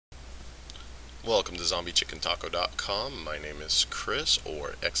Welcome to ZombieChickenTaco.com. My name is Chris,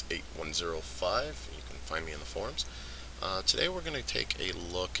 or X8105. You can find me in the forums. Today we're going to take a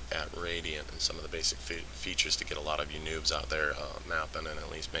look at Radiant and some of the basic features to get a lot of you noobs out there mapping and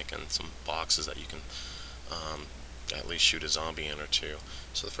at least making some boxes that you can at least shoot a zombie in or two.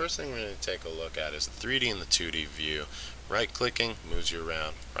 So the first thing we're going to take a look at is the 3D and the 2D view. Right-clicking moves you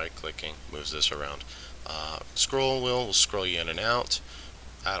around. Right-clicking moves this around. Scroll wheel will scroll you in and out.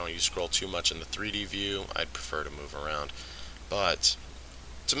 I don't use scroll too much in the 3D view. I'd prefer to move around. But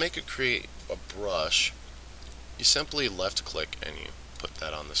to make it create a brush, you simply left click and you put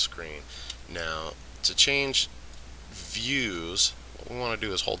that on the screen. Now, to change views, what we want to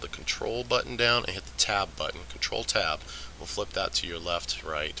do is hold the control button down and hit the tab button. Control tab will flip that to your left,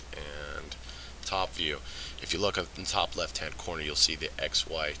 right, and top view. If you look at the top left hand corner, you'll see the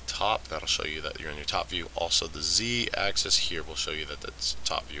XY top. That'll show you that you're in your top view. Also the Z axis here will show you that that's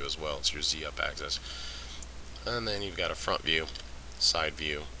top view as well. It's your Z up axis. And then you've got a front view, side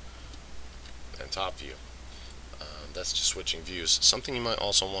view, and top view. That's just switching views. Something you might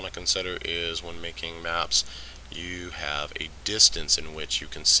also want to consider is when making maps, you have a distance in which you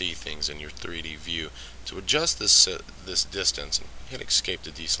can see things in your 3D view. To adjust this distance, and hit escape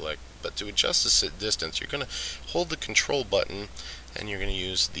to deselect, but to adjust this distance, you're going to hold the control button and you're going to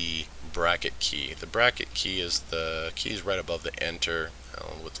use the bracket key. The bracket key is the keys right above the enter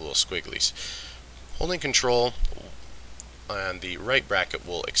with the little squigglies. Holding control and the right bracket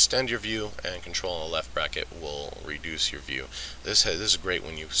will extend your view, and control on the left bracket will reduce your view. This is great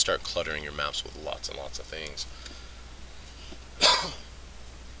when you start cluttering your maps with lots and lots of things.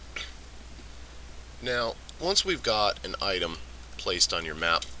 Now, once we've got an item placed on your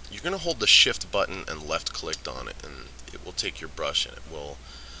map, you're going to hold the shift button and left click on it, and it will take your brush and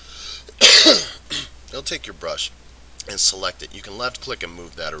it'll take your brush and select it. You can left click and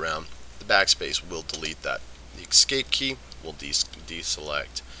move that around. The backspace will delete that. The escape key will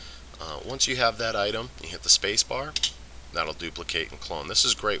deselect. Once you have that item, you hit the space bar. That'll duplicate and clone. This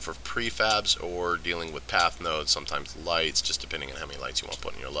is great for prefabs or dealing with path nodes, sometimes lights, just depending on how many lights you want to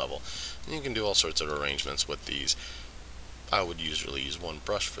put in your level. And you can do all sorts of arrangements with these. I would usually use one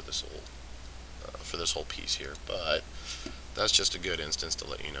brush for this whole piece here, but that's just a good instance to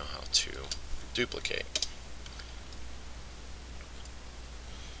let you know how to duplicate.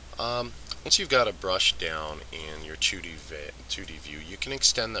 Once you've got a brush down in your 2D view, you can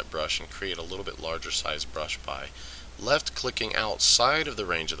extend that brush and create a little bit larger size brush by left clicking outside of the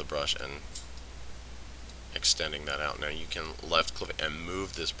range of the brush and extending that out. Now you can left click and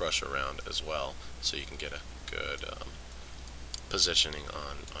move this brush around as well, so you can get a good positioning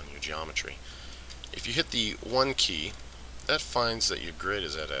on your geometry. If you hit the 1 key, that finds that your grid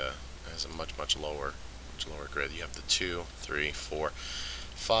is has a much lower grid. You have the 2, 3, 4,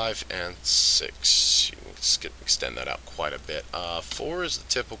 5, and 6. You can extend that out quite a bit. 4 is the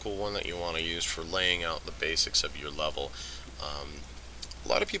typical one that you want to use for laying out the basics of your level. A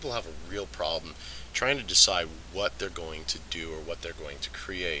lot of people have a real problem trying to decide what they're going to do or what they're going to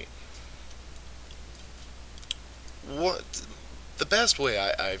create. The best way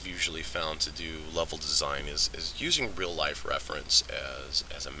I've usually found to do level design is using real life reference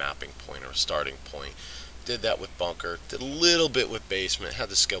as a mapping point or a starting point. Did that with Bunker, did a little bit with Basement, had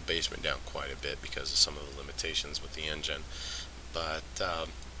to scale Basement down quite a bit because of some of the limitations with the engine. But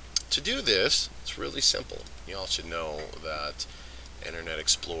to do this, it's really simple. You all should know that Internet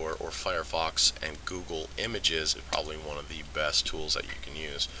Explorer or Firefox and Google Images is probably one of the best tools that you can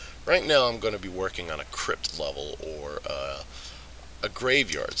use. Right now I'm going to be working on a crypt level or a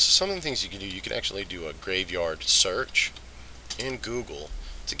graveyard. So some of the things you can do, you can actually do a graveyard search in Google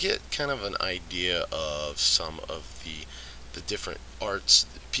to get kind of an idea of some of the different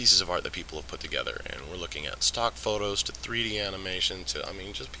pieces of art that people have put together. And we're looking at stock photos to 3D animation to,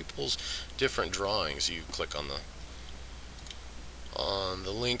 just people's different drawings. You click on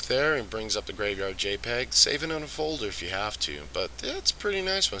the link there and brings up the graveyard JPEG. Save it in a folder if you have to, but that's pretty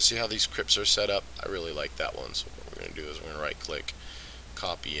nice one. See how these crypts are set up? I really like that one. So what we're going to do is we're going to right click,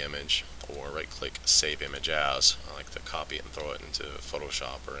 copy image, or right click save image as. I like to copy it and throw it into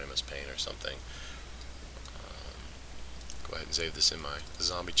Photoshop or MS Paint or something. Go ahead and save this in my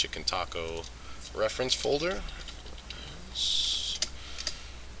Zombie Chicken Taco reference folder. Save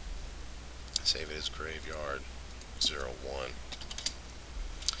it as graveyard 01.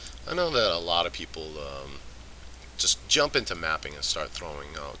 I know that a lot of people just jump into mapping and start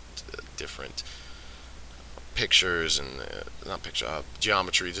throwing out different pictures and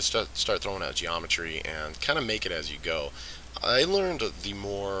geometry. Just start throwing out geometry and kind of make it as you go. I learned the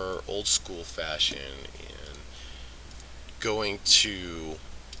more old school fashion in going to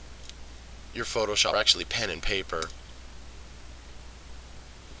your Photoshop, or actually pen and paper.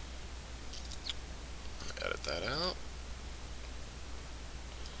 Edit that out.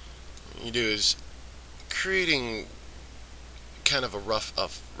 What you do is creating kind of a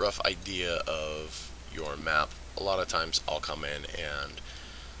rough idea of your map. A lot of times I'll come in and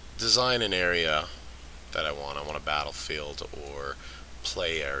design an area that I want. I want a battlefield or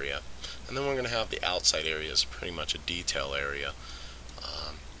play area, and then we're going to have the outside areas, pretty much a detail area.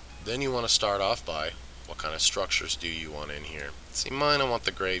 Then you want to start off by what kind of structures do you want in here. See, mine, I want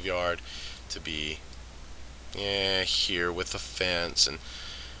the graveyard to be here with a fence, and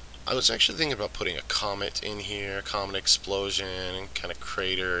I was actually thinking about putting a comet in here, comet explosion, kind of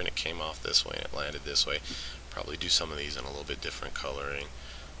crater, and it came off this way and it landed this way. Probably do some of these in a little bit different coloring.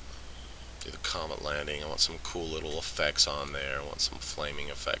 Do the comet landing. I want some cool little effects on there. I want some flaming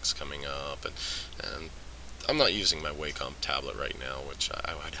effects coming up, and I'm not using my Wacom tablet right now, which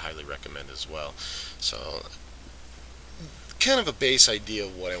I would highly recommend as well. So, kind of a base idea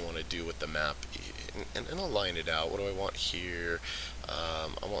of what I want to do with the map, and I'll line it out. What do I want here?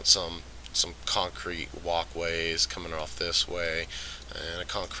 I want some concrete walkways coming off this way, and a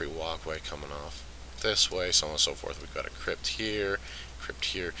concrete walkway coming off this way, so on and so forth. We've got a crypt here,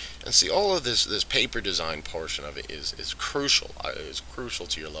 and see, all of this paper design portion of it is crucial. Is crucial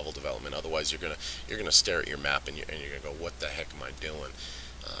to your level development. Otherwise, you're gonna stare at your map and you're gonna go, "What the heck am I doing?"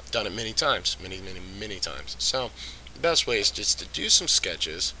 I've done it many times, many times. So the best way is just to do some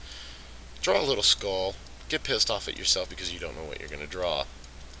sketches, draw a little skull, get pissed off at yourself because you don't know what you're gonna draw.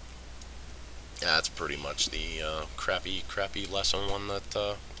 That's pretty much the crappy lesson one that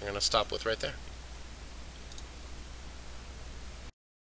we're gonna stop with right there.